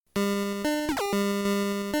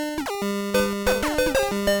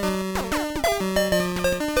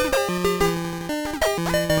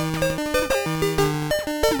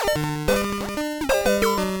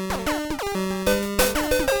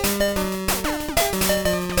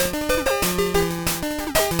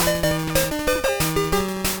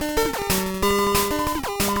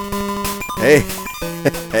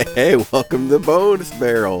Hey, welcome to Bonus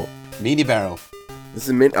Barrel. Mini barrel. This is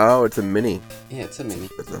a mini. Oh, it's a mini. Yeah, it's a mini.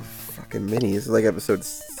 It's a fucking mini. This is like episode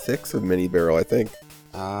 6 of Mini Barrel, I think.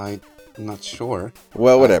 I'm not sure.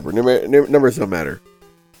 Well, whatever. Numbers don't matter.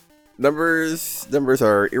 Numbers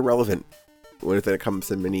are irrelevant when it comes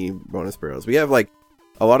to mini bonus barrels. We have like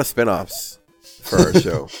a lot of spin-offs for our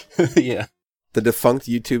show. Yeah. The defunct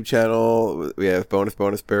YouTube channel. We have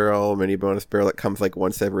bonus barrel, mini bonus barrel that comes like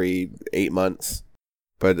once every 8 months.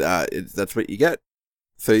 But that's what you get.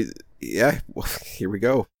 So yeah, well, here we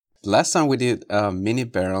go. Last time we did a mini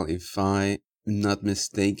barrel, if I'm not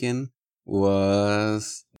mistaken,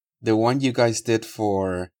 was the one you guys did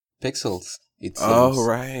for Pixels. It seems. Oh,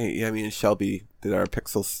 right. Yeah, me and Shelby did our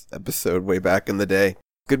Pixels episode way back in the day.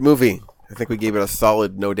 Good movie. I think we gave it a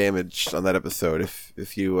solid no damage on that episode.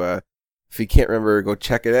 If you can't remember, go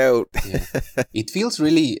check it out. Yeah. It feels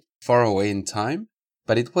really far away in time,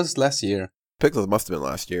 but it was last year. Pixels must have been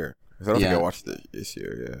last year. 'Cause I don't think I watched it this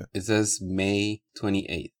year, yeah. It says May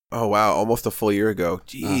 28th. Oh, wow. Almost a full year ago.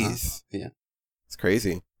 Jeez. Yeah. It's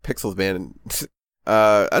crazy. Pixels, man.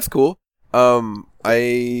 That's cool.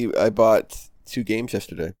 I bought 2 games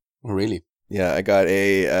yesterday. Oh, really? Yeah, I got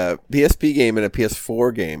a PSP game and a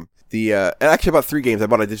PS4 game. Actually, I bought 3 games. I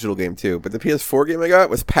bought a digital game too. But the PS4 game I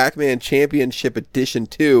got was Pac-Man Championship Edition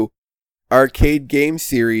 2, Arcade Game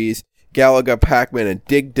Series, Galaga, Pac-Man, and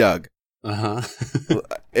Dig Dug. Uh-huh.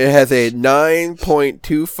 It has a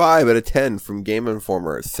 9.25 out of 10 from Game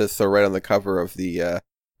Informer. It says so right on the cover of the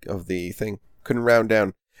thing. Couldn't round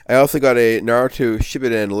down. I also got a Naruto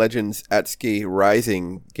Shippuden Legends Atsuki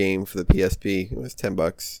Rising game for the PSP. It was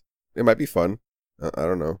 $10. It might be fun. I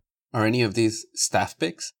don't know. Are any of these staff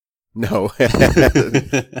picks? No.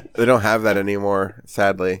 They don't have that anymore,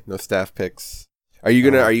 sadly. No staff picks. Are you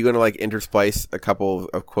gonna like intersplice a couple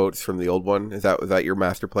of quotes from the old one? Is that your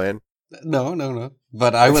master plan? No.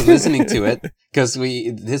 But I was listening to it because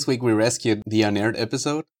this week we rescued the unaired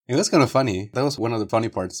episode. It was kind of funny. That was one of the funny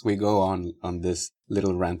parts. We go on this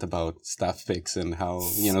little rant about staff picks and how,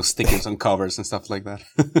 stickers on covers and stuff like that.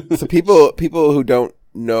 So people who don't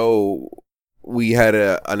know, we had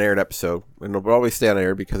a unaired episode, and it'll always stay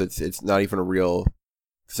unaired because it's not even a real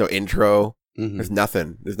intro. Mm-hmm. There's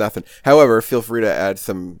nothing. However, feel free to add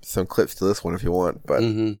some clips to this one if you want. But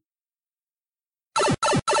mm-hmm.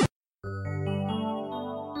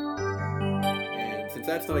 since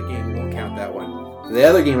that's not a game, we won't count that one. The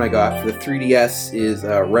other game I got for the 3DS is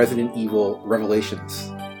Resident Evil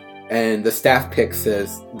Revelations. And the staff pick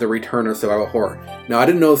says The Return of Survival Horror. Now, I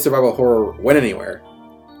didn't know Survival Horror went anywhere,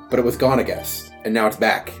 but it was gone, I guess. And now it's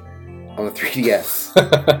back on the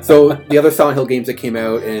 3DS. So the other Silent Hill games that came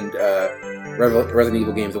out and Resident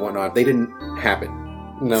Evil games and whatnot, they didn't happen.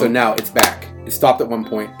 No. So now it's back. It stopped at one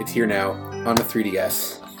point. It's here now on the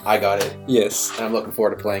 3DS. I got it. Yes. And I'm looking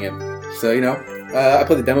forward to playing it. So, I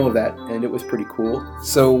played the demo of that, and it was pretty cool.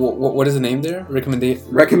 So, what is the name there?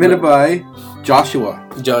 Recommended by Joshua.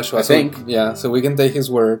 Joshua, I think. Yeah, so we can take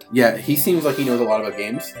his word. Yeah, he seems like he knows a lot about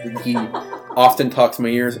games. He often talks my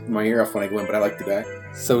ear off when I go in, but I like the guy.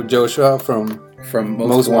 So, Joshua from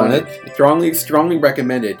Most Wanted. Strongly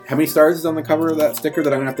recommended. How many stars is on the cover of that sticker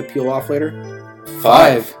that I'm going to have to peel off later?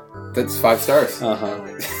 5. That's 5 stars. Uh-huh.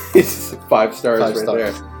 It's 5 stars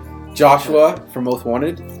there. Joshua from Most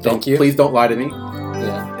Wanted. Thank you. Please don't lie to me.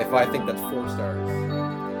 Yeah. If I think that's 4 stars.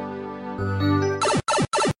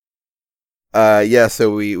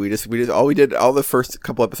 So we just all the first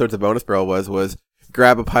couple episodes of Bonus Barrel was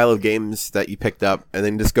grab a pile of games that you picked up and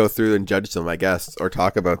then just go through and judge them, I guess, or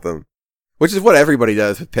talk about them. Which is what everybody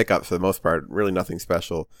does with pickups for the most part. Really nothing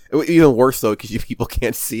special. Even worse though, because you people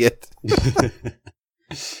can't see it.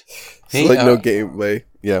 Hey, no gameplay.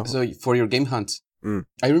 Yeah. So for your game hunts,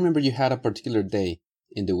 I remember you had a particular day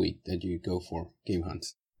in the week that you go for game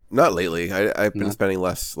hunts. Not lately. I've been spending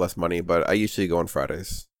less money, but I usually go on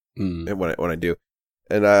Fridays when I do,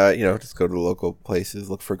 and just go to the local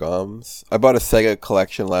places, look for GOMs. I bought a Sega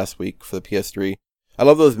collection last week for the PS3. I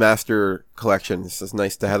love those master collections. It's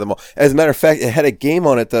nice to have them all. As a matter of fact, it had a game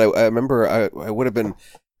on it that I remember I would have been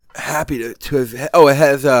happy to have. Oh, it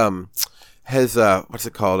has what's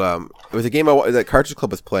it called? It was a game that Cartridge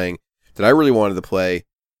Club was playing that I really wanted to play,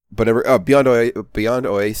 but Beyond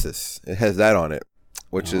Oasis. It has that on it,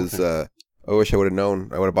 which is I wish I would have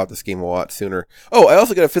known. I would have bought this game a lot sooner. Oh, I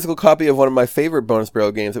also got a physical copy of one of my favorite Bonus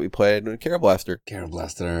Barrel games that we played, Carol Blaster. Carol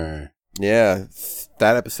Blaster. Yeah,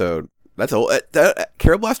 that episode. That's old.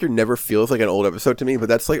 Carol Blaster never feels like an old episode to me, but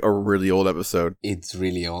that's like a really old episode. It's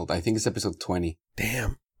really old. I think it's episode 20.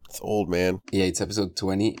 Damn, it's old, man. Yeah, it's episode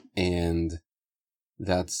 20, and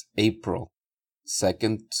that's April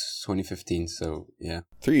 2nd, 2015. So yeah,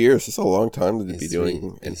 3 years. It's a long time to be It's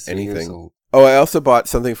doing it's 3 years anything. old. Oh, I also bought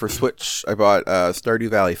something for Switch. I bought Stardew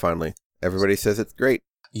Valley finally. Everybody says it's great.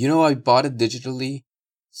 You know, I bought it digitally.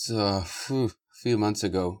 So a few months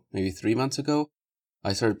ago, maybe 3 months ago,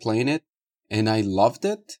 I started playing it, and I loved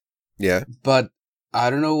it. Yeah. But I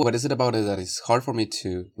don't know what is it about it that it's hard for me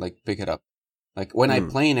to like pick it up. Like when I'm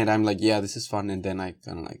playing it, I'm like, yeah, this is fun, and then I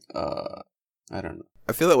kind of like, I don't know.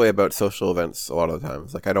 I feel that way about social events a lot of the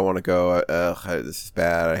times. Like I don't want to go. This is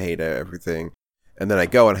bad. I hate everything, and then I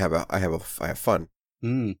go and I have fun.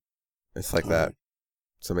 It's like that. Right.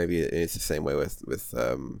 So maybe it's the same way with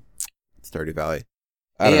Stardew Valley.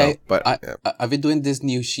 I don't know, but I've been doing this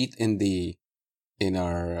new sheet in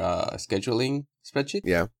our scheduling spreadsheet.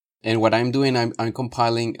 Yeah. And what I'm doing, I'm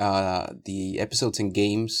compiling the episodes and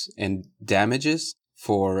games and damages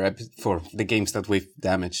for the games that we've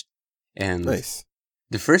damaged. And nice.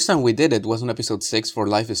 The first time we did it was on episode 6 for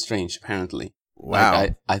Life is Strange, apparently. Wow.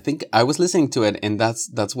 Like I think I was listening to it, and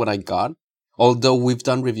that's what I got. Although we've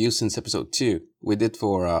done reviews since episode 2. We did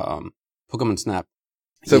for Pokemon Snap.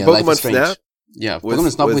 So yeah, Pokemon Snap? Yeah,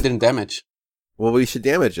 Pokemon Snap we didn't damage. Well, we should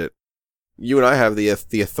damage it. You and I have the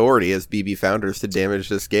authority as BB founders to damage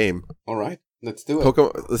this game. All right, let's do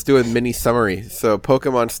it. Let's do a mini summary. So,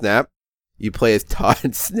 Pokemon Snap, you play as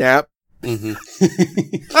Todd Snap. Mm-hmm.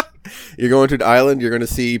 You're going to an island. You're going to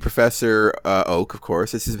see Professor Oak, of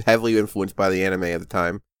course. This is heavily influenced by the anime at the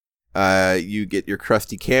time. You get your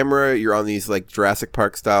crusty camera. You're on these like Jurassic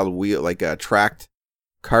Park style wheel, like tracked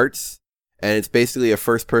carts, and it's basically a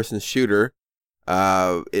first-person shooter.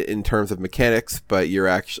 In terms of mechanics, but you're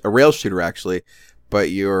actually a rail shooter actually, but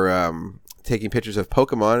you're taking pictures of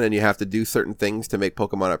Pokemon, and you have to do certain things to make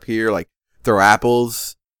Pokemon appear, like throw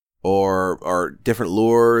apples or different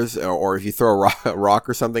lures, or if you throw a rock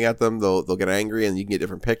or something at them, they'll get angry, and you can get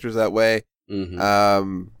different pictures that way.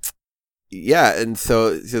 Mm-hmm. Yeah, and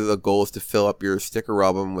so the goal is to fill up your sticker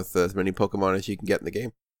album with as many Pokemon as you can get in the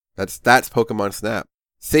game. That's Pokemon Snap.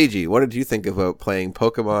 Seiji, what did you think about playing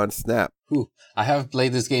Pokemon Snap? I haven't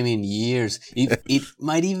played this game in years. It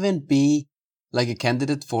might even be like a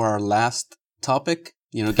candidate for our last topic.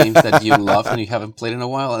 You know, games that you love and you haven't played in a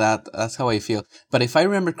while. That's how I feel. But if I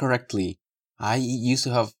remember correctly, I used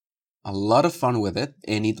to have a lot of fun with it,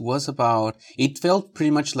 and it felt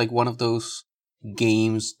pretty much like one of those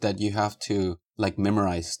games that you have to like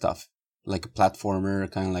memorize stuff, like a platformer,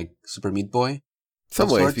 kind of like Super Meat Boy. Some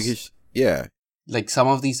ways, because yeah. Like some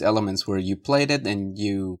of these elements where you played it and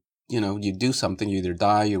you do something, you either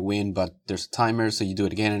die or win, but there's a timer, so you do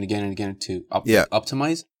it again and again and again to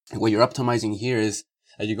optimize. And what you're optimizing here is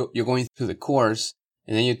you're going through the course,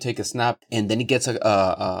 and then you take a snap, and then it gets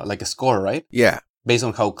like a score, right? Yeah. Based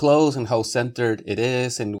on how close and how centered it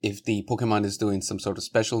is, and if the Pokemon is doing some sort of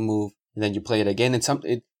special move, and then you play it again.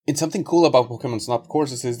 And it's something cool about Pokemon Snap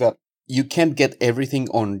courses is that you can't get everything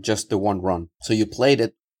on just the one run. So you played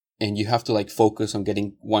it, and you have to like focus on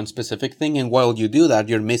getting one specific thing. And while you do that,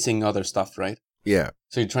 you're missing other stuff, right? Yeah.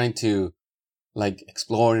 So you're trying to like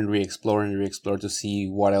explore and re-explore to see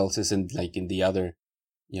what else is in the other,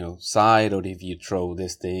 side, or if you throw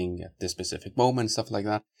this thing at this specific moment, stuff like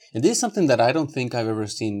that. And this is something that I don't think I've ever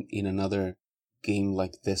seen in another game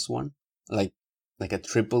like this one. It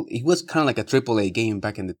was kind of like a AAA game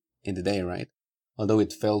back in the day, right? Although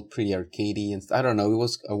it felt pretty arcadey, and I don't know, it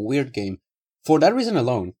was a weird game. For that reason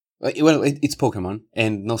alone, well, it's Pokemon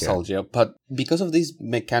and nostalgia, but because of these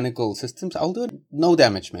mechanical systems, I'll do it. No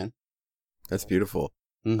damage, man. That's beautiful.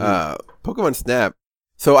 Mm-hmm. Pokemon Snap.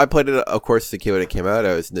 So I played it, of course, the kid when it came out.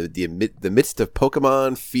 I was in the midst of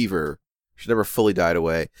Pokemon fever, which never fully died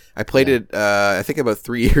away. I played it, I think about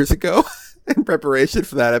 3 years ago in preparation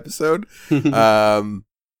for that episode.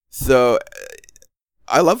 So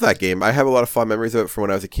I love that game. I have a lot of fond memories of it from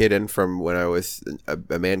when I was a kid and from when I was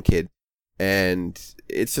a man kid. And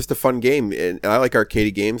it's just a fun game, and I like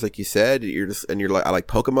arcade games, like you said. I like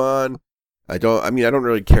Pokemon. I don't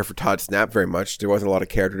really care for Todd Snap very much. There wasn't a lot of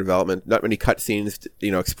character development, not many cutscenes,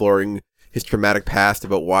 exploring his traumatic past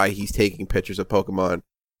about why he's taking pictures of Pokemon.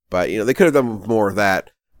 But they could have done more of that.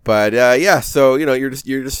 But so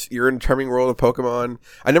you're in a charming world of Pokemon.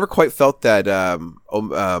 I never quite felt that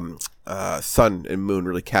Sun and Moon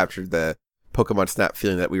really captured the Pokemon Snap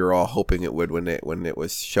feeling that we were all hoping it would when it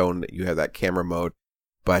was shown that you have that camera mode.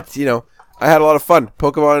 But I had a lot of fun.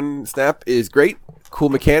 Pokemon Snap is great, cool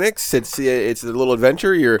mechanics. It's a little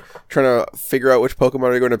adventure. You're trying to figure out which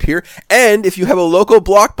Pokemon are going to appear, and if you have a local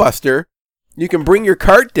Blockbuster, you can bring your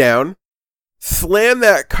cart down, slam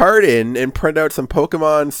that cart in, and print out some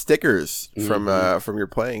Pokemon stickers from your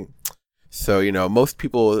playing. So most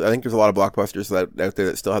people, I think there's a lot of Blockbusters out there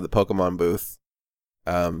that still have the Pokemon booth.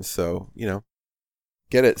 So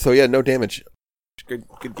get it. So yeah, no damage.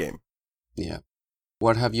 Good game. Yeah.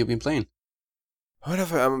 What have you been playing?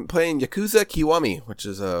 I'm playing Yakuza Kiwami, which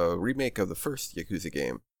is a remake of the first Yakuza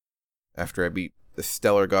game. After I beat the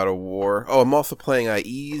stellar God of War. Oh, I'm also playing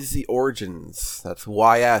Easy Origins. That's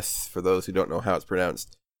YS for those who don't know how it's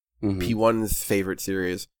pronounced. Mm-hmm. P1's favorite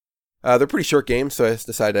series. They're pretty short games, so I just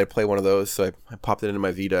decided I'd play one of those. So I popped it into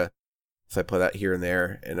my Vita. So I play that here and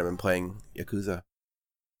there, and I've been playing Yakuza,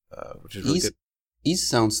 which is really good. Ease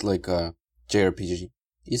sounds like a JRPG.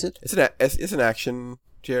 Is it? It's an action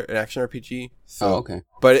RPG. So, okay.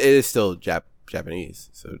 But it is still Japanese.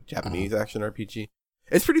 So Japanese action RPG.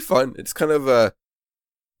 It's pretty fun. It's kind of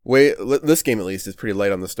this game at least is pretty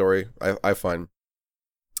light on the story. I find,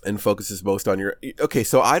 and focuses most on your. Okay,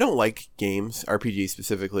 so I don't like games, RPG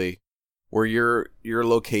specifically, where your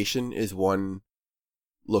location is one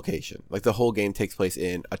location. Like the whole game takes place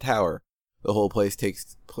in a tower. The whole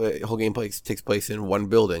game takes place in one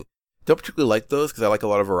building. Don't particularly like those because I like a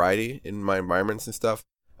lot of variety in my environments and stuff.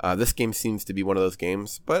 This game seems to be one of those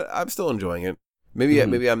games, but I'm still enjoying it. Maybe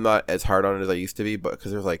I'm not as hard on it as I used to be, but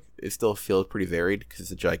because it still feels pretty varied because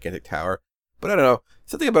it's a gigantic tower. But I don't know,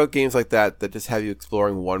 something about games like that just have you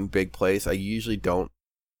exploring one big place. I usually don't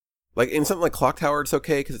like in something like Clock Tower. It's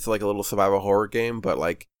okay because it's like a little survival horror game, but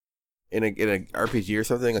like in a RPG or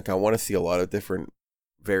something, like I want to see a lot of different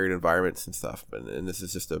varied environments and stuff. And this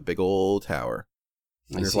is just a big old tower.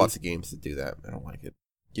 And there's lots of games that do that. I don't like it.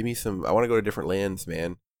 Give me some. I want to go to different lands,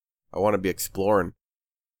 man. I want to be exploring.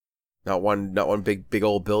 Not one big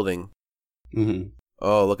old building. Mm-hmm.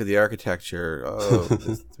 Oh, look at the architecture.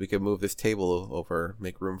 Oh, we could move this table over,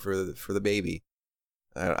 make room for the baby.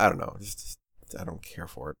 I don't know. Just I don't care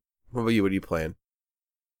for it. What about you? What are you playing?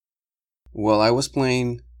 Well, I was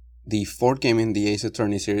playing the fourth game in the Ace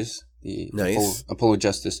Attorney series, the nice. Apollo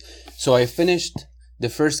Justice. So I finished the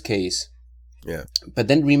first case. Yeah. But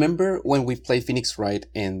then remember when we played Phoenix Wright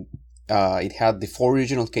and it had the 4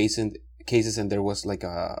 original cases and there was like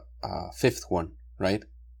a fifth one, right?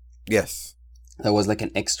 Yes. That was like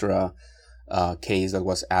an extra case that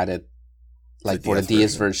was added like for the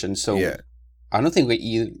DS version. So yeah. I don't think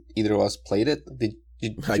we either of us played it. Did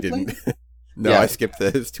you didn't. No, yeah. I skipped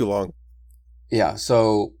it. It was too long. Yeah,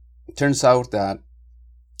 so it turns out that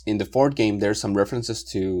in the fourth game there's some references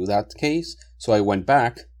to that case. So I went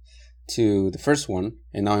back to the first one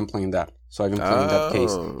and now I'm playing that. So I've been playing that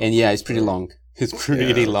case. And yeah, it's pretty long. It's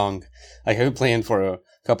pretty long. I have been playing for a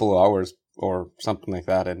couple of hours or something like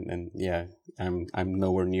that, and yeah, I'm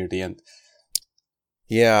nowhere near the end.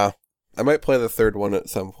 Yeah, I might play the third one at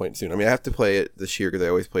some point soon. I mean, I have to play it this year because I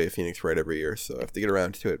always play a Phoenix Wright every year, so I have to get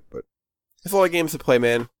around to it. But there's a lot of games to play,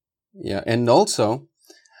 man. Yeah, and also,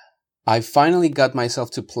 I finally got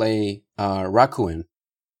myself to play Rakuen,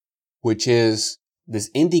 which is this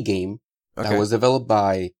indie game that was developed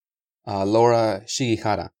by Laura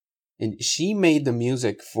Shigihara. And she made the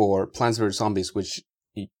music for Plants vs. Zombies, which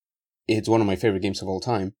it's one of my favorite games of all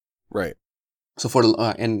time. Right. So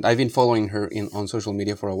and I've been following her on social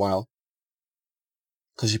media for a while.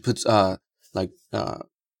 Because she puts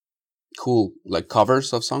cool like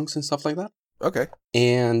covers of songs and stuff like that. Okay.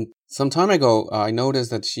 And some time ago, I noticed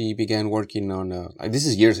that she began working on, this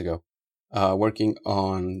is years ago, working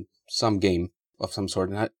on some game of some sort.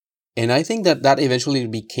 And I think that eventually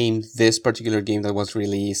became this particular game that was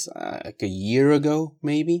released like a year ago,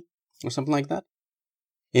 maybe, or something like that.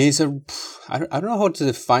 It's I don't know how to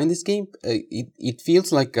define this game. It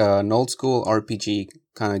feels like an old school RPG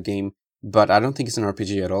kind of game, but I don't think it's an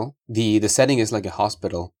RPG at all. The setting is like a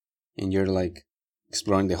hospital, and you're like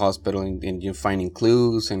exploring the hospital and you're finding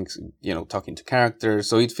clues and talking to characters.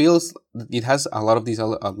 So it has a lot of these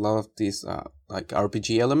like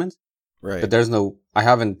RPG elements. Right. But I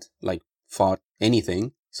haven't like fought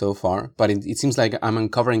anything so far, but it seems like I'm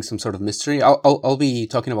uncovering some sort of mystery. I'll be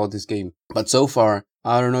talking about this game, but so far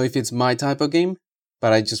I don't know if it's my type of game,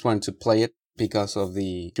 but I just wanted to play it because of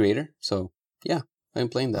the creator. So yeah, I'm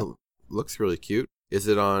playing that. Oh, looks really cute. Is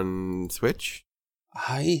it on Switch?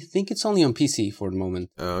 I think it's only on PC for the moment.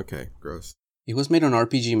 Oh, okay. Gross. It was made on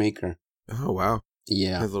RPG Maker. Oh wow.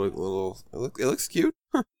 Yeah. It has it looks cute.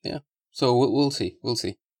 Huh. Yeah. So we'll see. We'll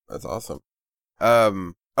see. That's awesome.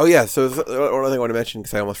 Oh yeah. So one other thing I want to mention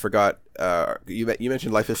because I almost forgot. You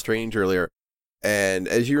mentioned Life is Strange earlier, and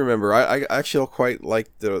as you remember, I actually quite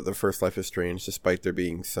liked the first Life is Strange, despite there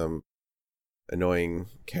being some annoying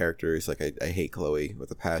characters. Like I hate Chloe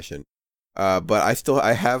with a passion. But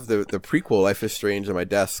I have the prequel Life is Strange on my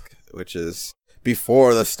desk, which is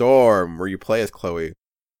Before the Storm, where you play as Chloe.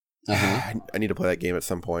 Uh-huh. I need to play that game at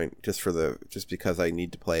some point, just because I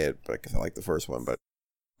need to play it, because I like the first one. But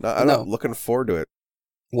I'm not looking forward to it.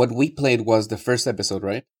 what we played was the first episode,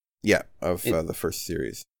 right? Yeah, of the first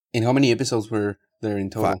series. And how many episodes were there in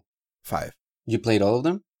total? Five. You played all of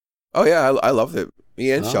them? Oh yeah, I loved it.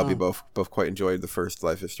 Me and Shelby both quite enjoyed the first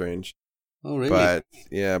Life is Strange. Oh really? But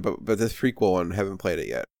yeah, but this prequel one, haven't played it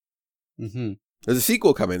yet. Mm-hmm. There's a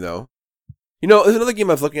sequel coming though. You know, there's another game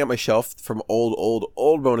I was looking at my shelf from old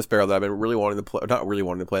Bonus Barrel that I've been really wanting to play. Not really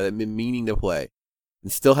wanting to play. That I've been meaning to play,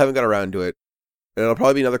 and still haven't got around to it. And it'll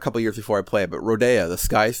probably be another couple years before I play it. But Rodea, the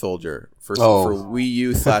Sky Soldier for Wii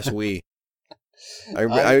U / Wii.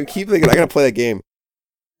 I keep thinking I gotta play that game.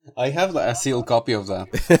 I have a sealed copy of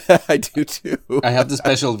that. I do too. I have the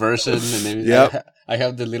special version, and yep. I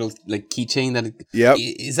have the little keychain that. Yep.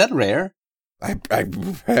 Is that rare?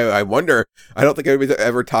 I wonder. I don't think anybody's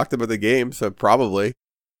ever talked about the game, so probably.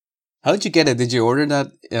 How did you get it? Did you order that?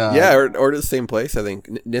 Yeah, I ordered the same place. I think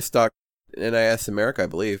NIST NIS America, I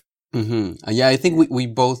believe. Mm-hmm. Yeah, I think we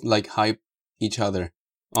both hype each other.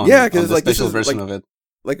 On, yeah, because the special version of it.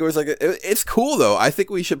 It was it's cool though. I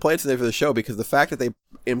think we should play it today for the show because the fact that they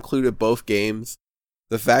included both games,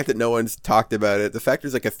 the fact that no one's talked about it, the fact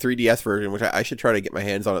there's a 3DS version, which I should try to get my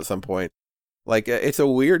hands on at some point. It's a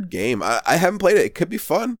weird game. I haven't played it. It could be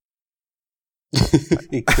fun.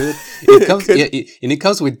 It could. It comes, and it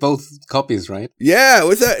comes with both copies, right? Yeah.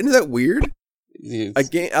 Isn't that weird? Yes. A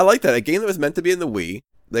game. I like that. A game that was meant to be in the Wii.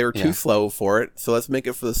 They were too slow for it, so let's make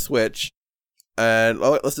it for the Switch. And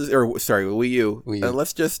Wii U. And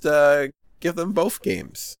let's just give them both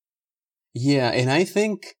games. Yeah, and I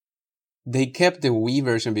think they kept the Wii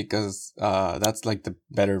version because that's the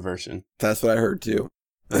better version. That's what I heard too.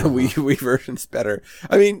 The Wii version's better.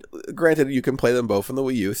 I mean, granted, you can play them both on the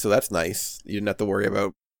Wii U, so that's nice. You didn't have to worry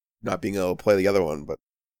about not being able to play the other one. But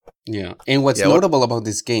yeah, and what's notable about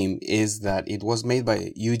this game is that it was made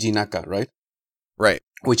by Yuji Naka, right? Right.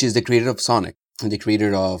 Which is the creator of Sonic and the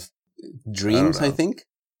creator of Dreams, I think.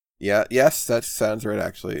 Yeah. Yes, that sounds right.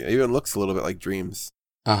 Actually, it even looks a little bit like Dreams.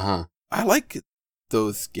 I like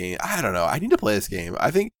those games. I don't know. I need to play this game. I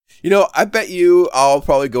think I bet I'll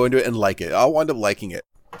probably go into it and like it. I'll wind up liking it.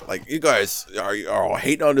 You guys are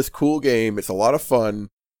hating on this cool game. It's a lot of fun.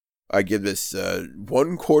 I give this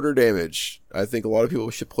 1/4 damage. I think a lot of people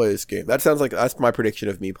should play this game. That sounds like that's my prediction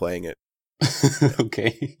of me playing it.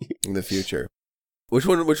 Okay. In the future. Which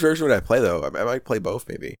version would I play though? I might play both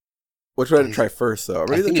maybe. Which one to try first though?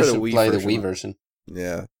 I think you should play the Wii version.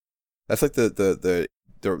 Yeah. That's like the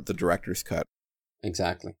director's cut.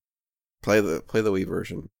 Exactly. Play the Wii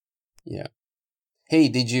version. Yeah. Hey,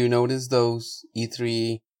 did you notice those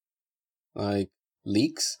E3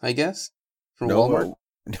 leaks, I guess? From Walmart?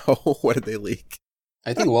 No, what did they leak?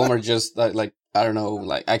 I think Walmart just I don't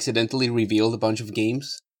know, accidentally revealed a bunch of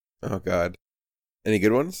games. Oh god. Any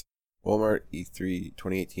good ones? Walmart E3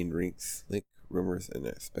 2018 leak rumors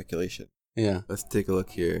and speculation. Yeah. Let's take a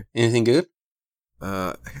look here. Anything good?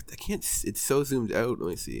 I can't. It's so zoomed out. Let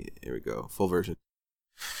me see. Here we go. Full version.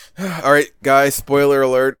 All right, guys. Spoiler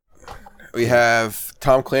alert. We have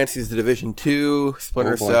Tom Clancy's The Division 2,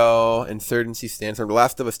 Splinter Cell, Insurgency: Sandstorm, The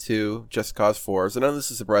Last of Us 2, Just Cause 4. So none of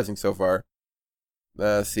this is surprising so far.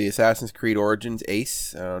 Let's see. Assassin's Creed Origins,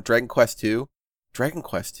 Ace, Dragon Quest 2. Dragon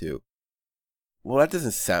Quest 2. Well, that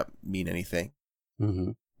doesn't mean anything.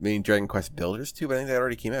 Mm-hmm. I mean, Dragon Quest Builders 2, but I think that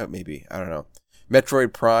already came out, maybe. I don't know.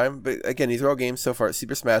 Metroid Prime, but again, these are all games so far.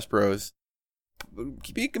 Super Smash Bros.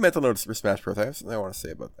 Keep a mental note of Super Smash Bros. I have something I want to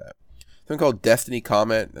say about that. Something called Destiny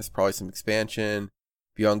Comet. That's probably some expansion.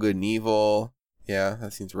 Beyond Good and Evil. Yeah,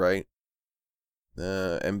 that seems right.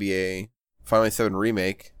 NBA. Final Fantasy VII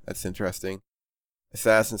Remake. That's interesting.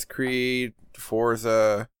 Assassin's Creed.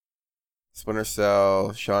 Forza. Splinter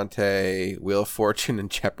Cell, Shantae, Wheel of Fortune, and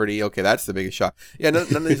Jeopardy. Okay, that's the biggest shock. Yeah, none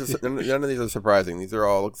of these are surprising. These are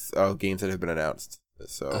all games that have been announced.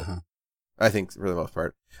 So, I think for the most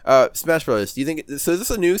part, Smash Brothers. Do you think so? Is this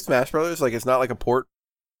a new Smash Brothers? It's not like a port.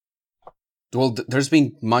 Well, there's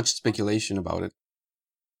been much speculation about it.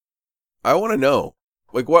 I want to know,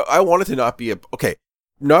 what I want it to not be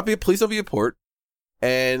please don't be a port,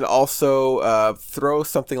 and also throw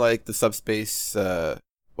something like the Subspace.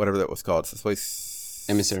 Whatever that was called,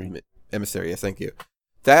 Emissary. Yes, thank you.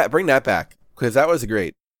 Bring that back because that was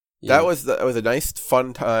great. Yeah. That was a nice,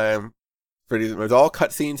 fun time. It was all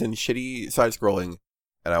cutscenes and shitty side scrolling,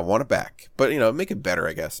 and I want it back. But make it better,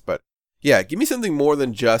 I guess. But yeah, give me something more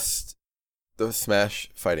than just the Smash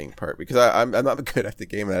fighting part because I'm not good at the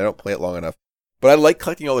game and I don't play it long enough. But I like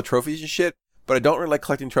collecting all the trophies and shit. But I don't really like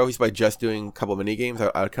collecting trophies by just doing a couple of mini games. I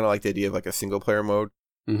kind of like the idea of a single player mode.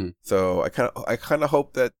 Mm-hmm. So I kind of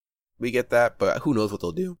hope that we get that, but who knows what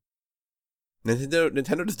they'll do.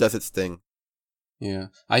 Nintendo just does its thing. Yeah,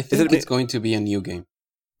 I think it's going to be a new game.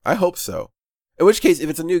 I hope so. In which case, if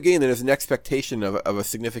it's a new game, then there's an expectation of a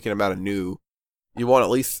significant amount of new. You want at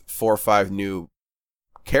least 4 or 5 new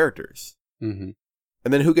characters. Mm-hmm.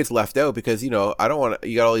 And then who gets left out? Because, I don't want to,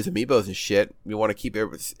 you got all these amiibos and shit. You want to keep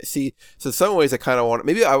everybody. See, so in some ways I kind of want,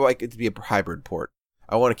 maybe I like it to be a hybrid port.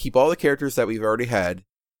 I want to keep all the characters that we've already had,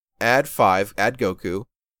 add 5, add Goku,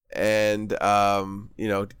 and,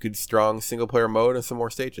 good strong single player mode and some more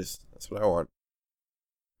stages. That's what I want.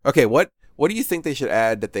 Okay, what do you think they should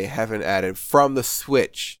add that they haven't added from the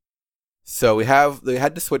Switch? So they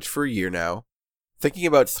had the Switch for a year now. Thinking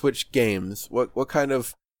about Switch games, what kind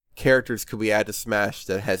of characters could we add to Smash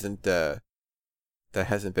that hasn't been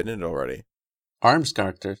in it already? ARMS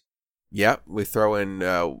characters. Yeah, we throw in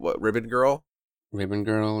Ribbon Girl. Ribbon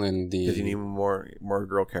Girl and the. Because you need more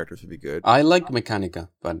girl characters would be good. I like Mechanica,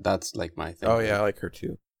 but that's like my thing. Oh yeah, I like her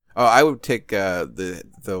too. Oh, I would take the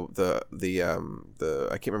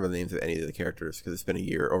I can't remember the names of any of the characters because it's been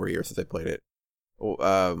over a year since I played it.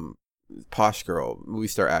 Posh Girl, movie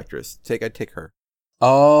star actress. I'd take her.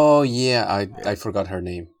 Oh yeah, I forgot her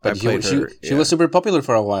name, but she was super popular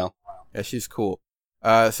for a while. Yeah, she's cool.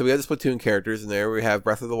 So we have the Splatoon characters in there. We have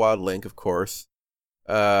Breath of the Wild Link, of course.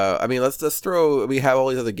 Let's throw. We have all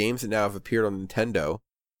these other games that now have appeared on Nintendo,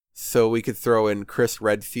 so we could throw in Chris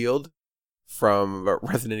Redfield from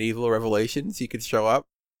Resident Evil Revelations. He could show up.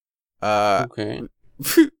 Okay.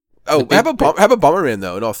 How about Bomberman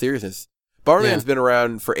though? In all seriousness, Bomberman's been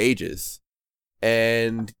around for ages,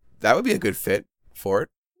 and that would be a good fit for it.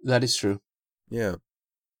 That is true. Yeah.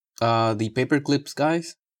 The paper clips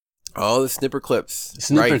guys. Oh, the snipper clips.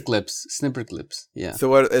 Snipper clips. Yeah. So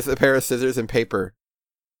what? It's a pair of scissors and paper.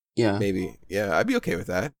 Yeah. Maybe. Yeah, I'd be okay with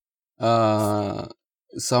that.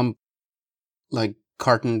 Some like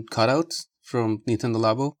carton cutouts from Nintendo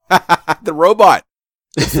Labo. The robot.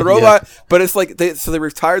 It's the robot, but it's like they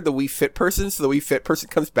retired the Wii Fit person, so the Wii Fit person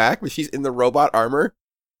comes back, but she's in the robot armor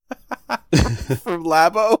from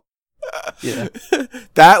Labo. Yeah,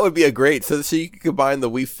 that would be a great. So you could combine the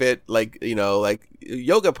Wii Fit, like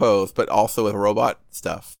yoga pose, but also with robot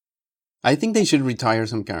stuff. I think they should retire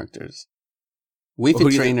some characters. Wii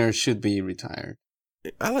Fit Trainer should be retired.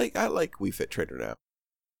 I like Wii Fit Trainer now.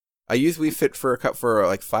 I used Wii Fit for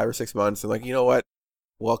like 5 or 6 months. I'm like, you know what?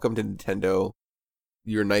 Welcome to Nintendo.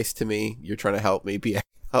 You're nice to me. You're trying to help me be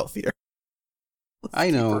healthier.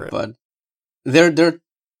 I know, but there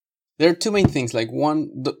are 2 main things. Like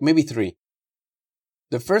maybe 3.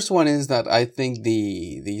 The first one is that I think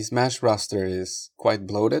the Smash roster is quite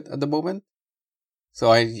bloated at the moment,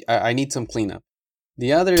 so I need some cleanup.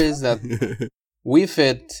 The other is that Wii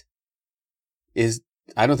Fit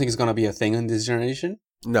I don't think it's gonna be a thing in this generation.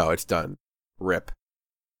 No, it's done. Rip.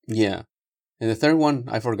 Yeah, and the third one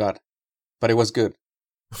I forgot, but it was good.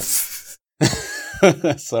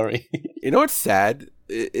 Sorry. You know what's sad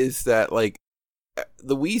is that like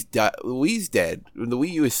the Wii's dead. The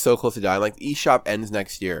Wii U is so close to dying. Like the eShop ends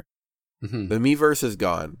next year. Mm-hmm. The Miiverse is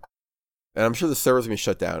gone, and I'm sure the server's gonna be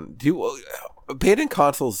shut down. Abandoned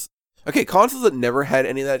consoles. Okay, consoles that never had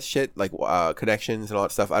any of that shit, like connections and all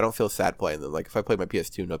that stuff. I don't feel sad playing them. Like if I play my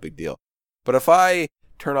PS2, no big deal. But if I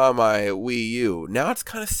turn on my Wii U, now it's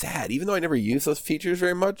kind of sad. Even though I never use those features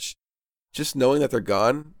very much, just knowing that they're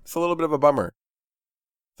gone, it's a little bit of a bummer.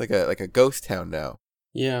 It's like a ghost town now.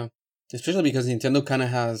 Yeah, especially because Nintendo kind of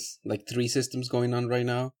has like 3 systems going on right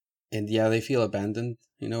now, and yeah, they feel abandoned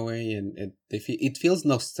in a way, and it feels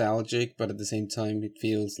nostalgic, but at the same time, it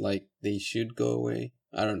feels like they should go away.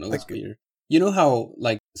 I don't know, it's weird. You know how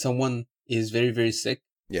like someone is very, very sick?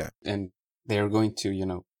 Yeah. And they're going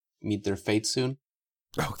to, meet their fate soon?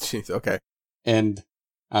 Oh, jeez, okay. And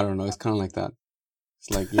I don't know, it's kind of like that. It's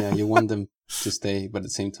like, yeah, you want them to stay, but at the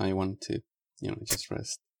same time, you want them to, just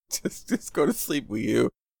rest. Just go to sleep, Wii U.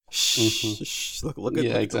 Shh. Look at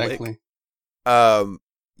exactly.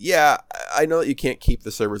 Yeah, I know that you can't keep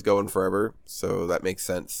the servers going forever, so that makes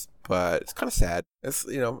sense. But it's kind of sad.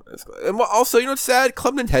 And also, it's sad.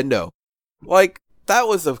 Club Nintendo, like that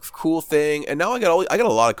was a cool thing, and now I got a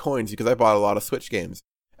lot of coins because I bought a lot of Switch games,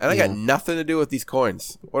 and I got nothing to do with these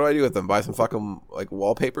coins. What do I do with them? Buy some fucking like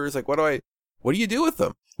wallpapers? Like what do you do with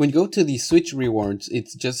them? When you go to the Switch rewards, it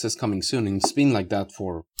just says coming soon, and it's been like that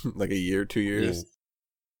for like a year, 2 years. Yeah.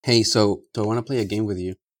 Hey, so do I want to play a game with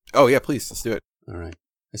you? Oh yeah, please, let's do it. All right,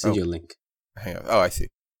 I sent you a link. Hang on. Oh, I see.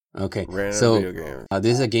 Okay, Random so video game.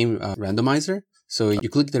 This is a game randomizer. So you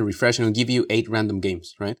click the refresh and it'll give you 8 random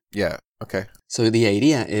games, right? Yeah, okay. So the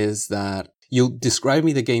idea is that you'll describe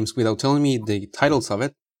me the games without telling me the titles of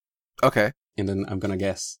it. Okay. And then I'm going to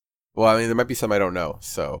guess. Well, I mean, there might be some I don't know,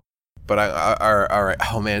 so... But all right.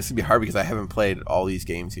 Oh, man, it's going to be hard because I haven't played all these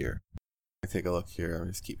games here. Let me take a look here. Let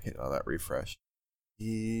me just keep hitting on that refresh.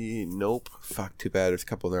 Nope. Fuck, too bad. There's a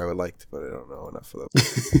couple in there I would like, but I don't know enough of them.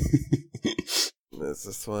 There's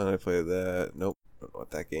this one. I played that. Nope. I don't know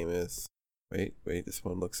what that game is. Wait. This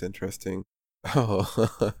one looks interesting.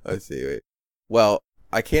 Oh, I see. Wait. Well,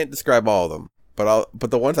 I can't describe all of them, but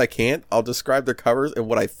the ones I can't, I'll describe their covers and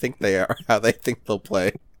what I think they are, how they think they'll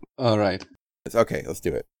play. All right. Okay, let's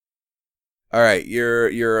do it. All right,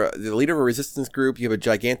 you're the leader of a resistance group. You have a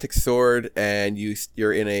gigantic sword, and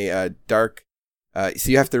you're in a dark. So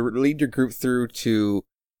you have to lead your group through to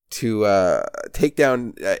take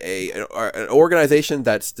down an organization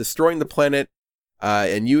that's destroying the planet.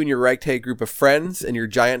 And you and your ragtag group of friends, and your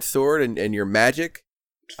giant sword, and your magic.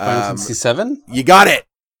 Final Fantasy 7? You got it.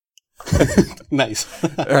 Nice.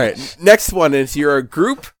 All right, next one is you're a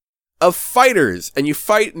group of fighters, and you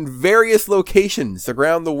fight in various locations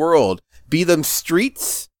around the world. Be them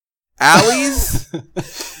streets, alleys.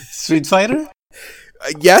 Street Fighter?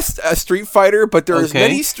 Yes, a Street Fighter, but there's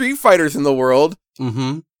many Street Fighters in the world,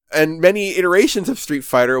 and many iterations of Street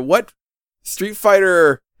Fighter. What Street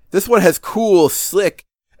Fighter? This one has cool, slick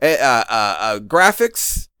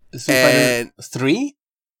graphics. Street Fighter 3?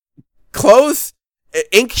 Close.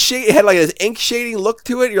 Ink shade. It had like this ink shading look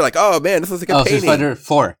to it. You're like, oh man, this looks like a painting. Street Fighter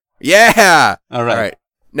 4. Yeah. All right.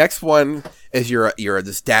 Next one is you're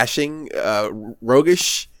this dashing,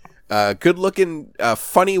 roguish, good-looking,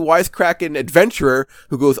 funny, wisecracking adventurer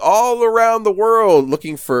who goes all around the world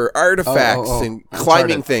looking for artifacts and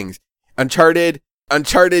climbing things. Uncharted,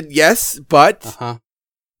 yes, but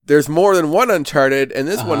there's more than one Uncharted, and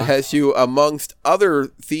this one has you amongst other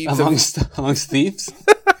thieves. Amongst thieves?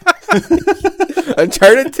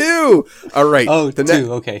 Uncharted 2. All right. Oh,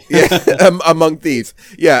 2. Okay. Yeah, among thieves.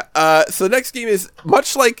 Yeah. So the next game is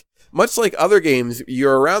much like other games.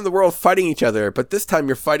 You're around the world fighting each other, but this time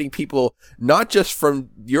you're fighting people not just from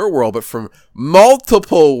your world, but from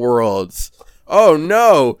multiple worlds. Oh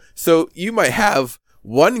no! So you might have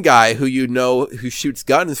one guy who who shoots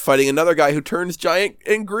guns fighting another guy who turns giant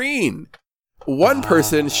and green. One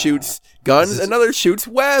person shoots guns, another shoots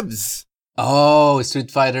webs. Oh, Street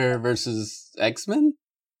Fighter versus X-Men?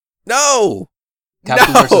 No!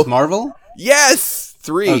 Captain versus Marvel? Yes!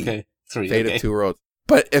 3. Okay, 3. Fate of Two Worlds.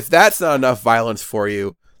 But if that's not enough violence for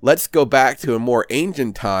you, let's go back to a more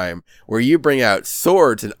ancient time where you bring out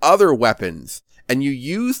swords and other weapons, and you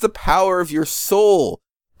use the power of your soul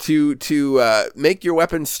to make your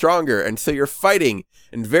weapons stronger, and so you're fighting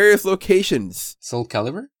in various locations. Soul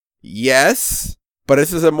Calibur? Yes, but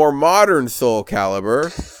this is a more modern Soul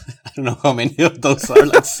Calibur. I don't know how many of those are,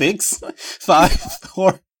 like 6? 5?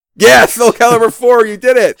 4? Yeah, Soul Calibur 4, you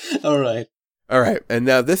did it! All right. And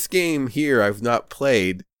now this game here I've not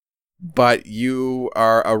played, but you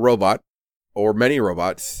are a robot, or many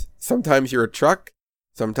robots. Sometimes you're a truck,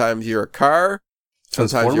 sometimes you're a car,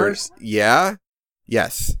 sometimes Transformers?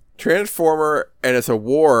 Yes. Transformer, and it's a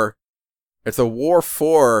war. It's a war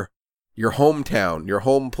for your hometown, your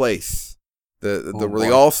home place. Where the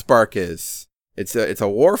Allspark is. It's a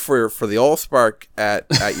war for the Allspark at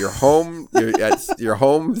your home your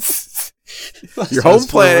home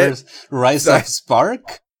planet. Rise of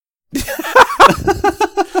Spark?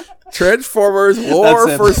 Transformers War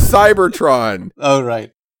for Cybertron. Oh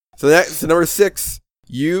right. So that's number 6.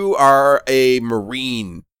 You are a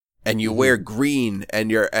Marine. And you wear green,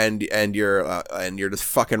 and you're just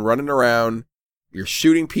fucking running around. You're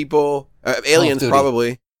shooting people, aliens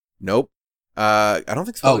probably. Nope. I don't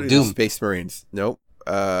think so. Doom. Space Marines. Nope.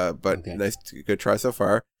 But nice, good try so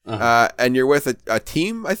far. And you're with a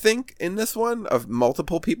team, I think, in this one of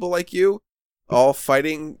multiple people like you, all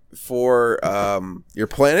fighting for your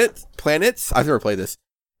planets. I've never played this,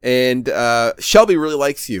 and Shelby really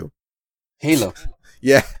likes you. Halo.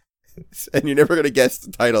 Yeah. And you're never gonna guess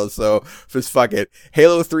the title, so just fuck it.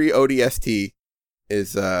 Halo 3 ODST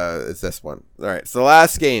is this one. All right, so the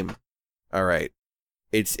last game. All right,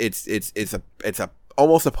 it's a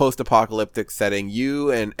almost a post-apocalyptic setting.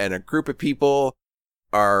 You and a group of people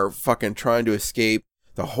are fucking trying to escape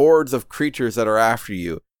the hordes of creatures that are after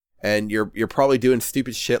you, and you're probably doing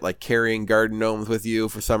stupid shit like carrying garden gnomes with you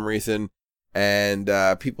for some reason, and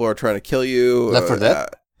people are trying to kill you. Left 4 Dead?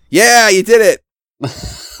 Yeah, you did it.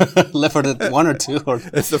 Left 4 Dead 1 or 2? Or...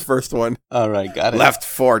 It's the first one. All right, got it. Left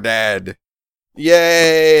 4 Dead.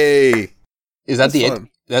 Yay! Is that the 8?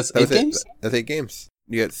 That's 8 games? That's 8 games.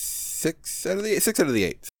 You got 6 out of the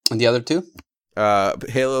 8. And the other 2?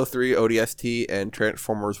 Halo 3 ODST and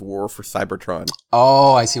Transformers War for Cybertron.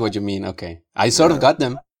 Oh, I see what you mean. Okay. I sort of got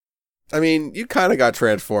them. I mean, you kind of got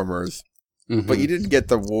Transformers, but you didn't get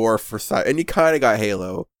the War for Cybertron. And you kind of got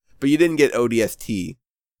Halo, but you didn't get ODST.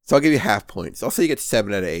 So I'll give you half points. I'll say you get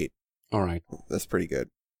 7 out of 8. All right. That's pretty good.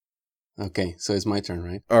 Okay, so it's my turn,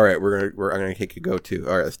 right? All right, I'm gonna take a go too.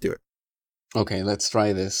 All right, let's do it. Okay, let's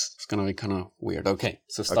try this. It's gonna be kind of weird. Okay,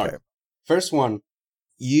 so start. Okay. First one,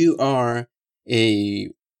 you are a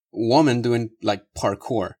woman doing like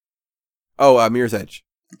parkour. Oh, Mirror's Edge.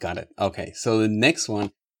 Got it. Okay, so the next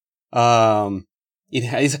one, it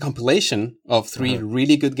is a compilation of 3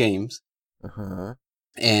 really good games,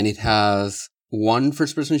 and it has one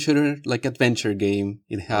first-person shooter, like adventure game.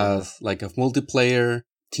 It has like a multiplayer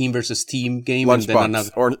team versus team game, Lunchbox. and then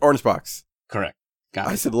another Orange Box. Correct. Got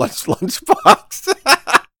it. I said Lunchbox.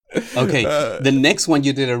 Okay, the next one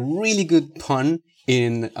you did a really good pun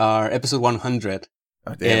in our episode 100,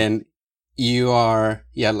 and you are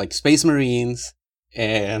like Space Marines,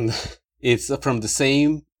 and it's from the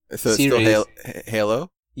same so series. It's still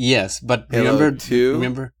Halo. Yes, but Halo 2?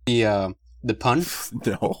 remember the pun?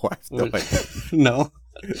 No, I have no idea. No,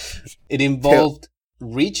 it involved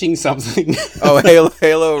reaching something. Oh,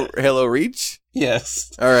 Halo Reach.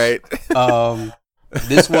 Yes. All right.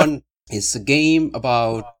 This one is a game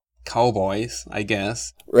about cowboys, I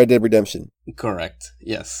guess. Red Dead Redemption. Correct.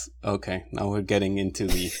 Yes. Okay. Now we're getting into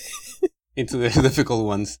the difficult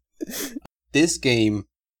ones. This game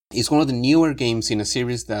is one of the newer games in a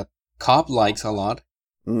series that Cobb likes a lot.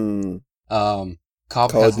 Cobb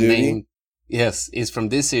Call has of Duty? named. Yes, is from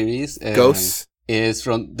this series. And Ghosts. is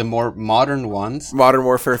from the more modern ones. Modern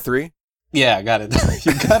Warfare 3. Yeah, I got it.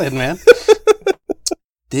 You got it, man.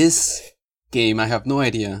 This game, I have no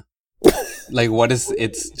idea, like what is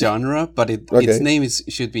its genre, but its name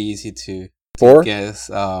should be easy to 4? guess.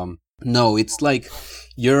 No, it's like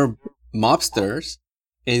your mobsters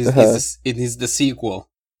it is the sequel,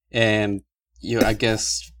 and you're I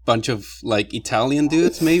guess bunch of like Italian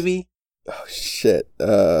dudes maybe. Oh shit!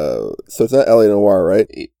 So it's not L.A. Noire, right?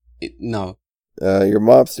 No. Your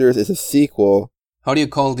Mobsters is a sequel. How do you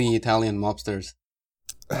call the Italian mobsters?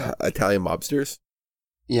 Italian Mobsters.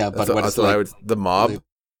 Yeah, but the mob,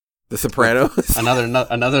 the Sopranos.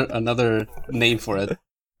 another name for it.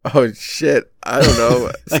 Oh shit! I don't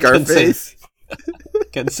know. Scarface.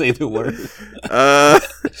 Can't say the word.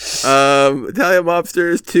 Italian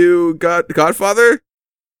Mobsters 2. Godfather.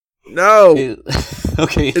 No.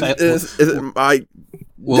 Okay.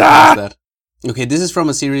 We'll pass that. Okay, this is from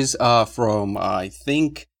a series from I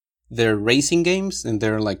think they're racing games and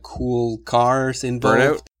they're like cool cars involved.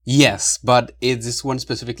 Burnout? Yes, but this one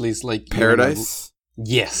specifically is like Paradise.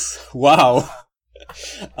 Yes. Wow.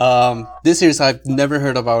 This series I've never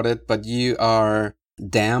heard about it, but you are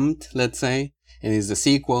Damned, let's say, and it's the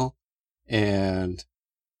sequel, and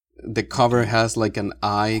the cover has like an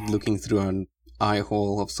eye looking through an eye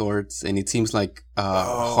hole of sorts, and it seems like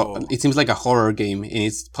it seems like a horror game, and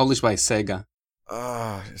it's published by Sega.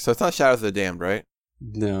 So it's not Shadows of the Damned, right?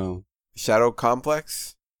 No. Shadow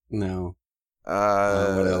Complex? No.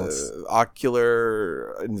 What else?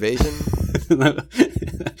 Ocular Invasion?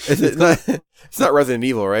 Is it not? It's not Resident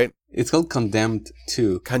Evil, right? It's called Condemned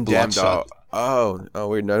 2. Condemned. Oh,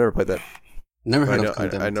 weird. No, I never played that. Never heard of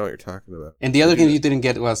Condemned. I know what you're talking about. And the other game you didn't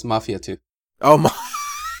get was Mafia 2. Oh,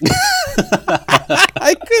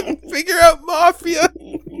 I couldn't figure out Mafia.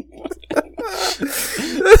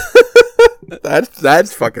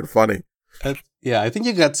 That's fucking funny. Yeah, I think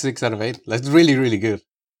you got 6 out of 8. That's really, really good.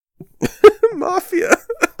 Mafia.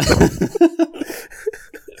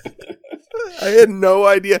 I had no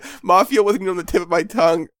idea. Mafia wasn't even on the tip of my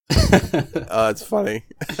tongue. It's funny.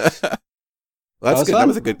 That's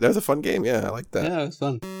good. That was a fun game. Yeah, I like that. Yeah, it was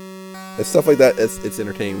fun. And stuff like that, it's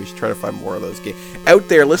entertaining. We should try to find more of those games. Out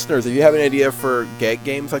there, listeners, if you have an idea for gag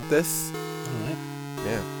games like this. All right.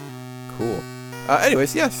 Yeah. Cool.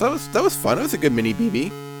 Anyways, yeah, so that was fun. It was a good mini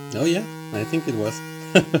BB. Oh, yeah. I think it was.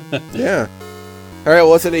 Yeah. All right, well,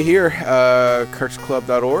 let's end it here.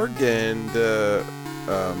 Kirchclub.org and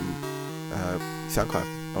SoundCloud.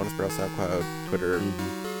 Bonus Barrel SoundCloud, Twitter,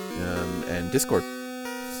 and Discord.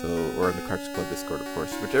 So, or in the Karch Club Discord, of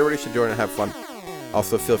course, which everybody should join and have fun.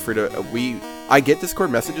 Also, feel free to, I get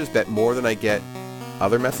Discord messages more than I get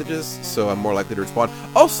other messages, so I'm more likely to respond.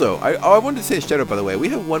 Also, I wanted to say a shout out, by the way. We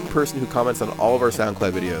have one person who comments on all of our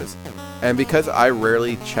SoundCloud videos, and because I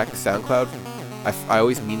rarely check SoundCloud, I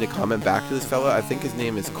always mean to comment back to this fella. I think his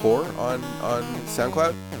name is Core on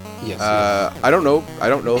SoundCloud. Yes. I don't know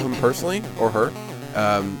him personally or her.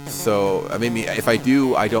 So I mean, if I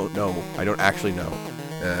do, I don't know. I don't actually know,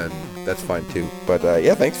 and that's fine too. But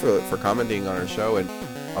yeah, thanks for commenting on our show, and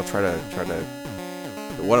I'll try to.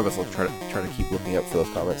 One of us will try to keep looking out for those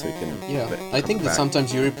comments so we can. Yeah, I think that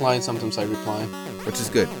sometimes you reply and sometimes I reply, which is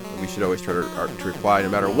good. We should always try to reply no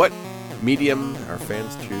matter what medium our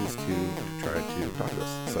fans choose to try to talk to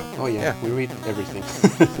us. So, oh yeah, we read everything.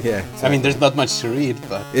 Yeah, exactly. I mean, there's not much to read,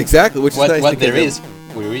 but exactly, which is nice. What there is,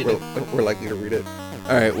 we read it. We're likely to read it.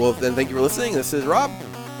 All right, well then, thank you for listening. This is Rob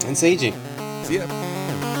and Seiji. See ya.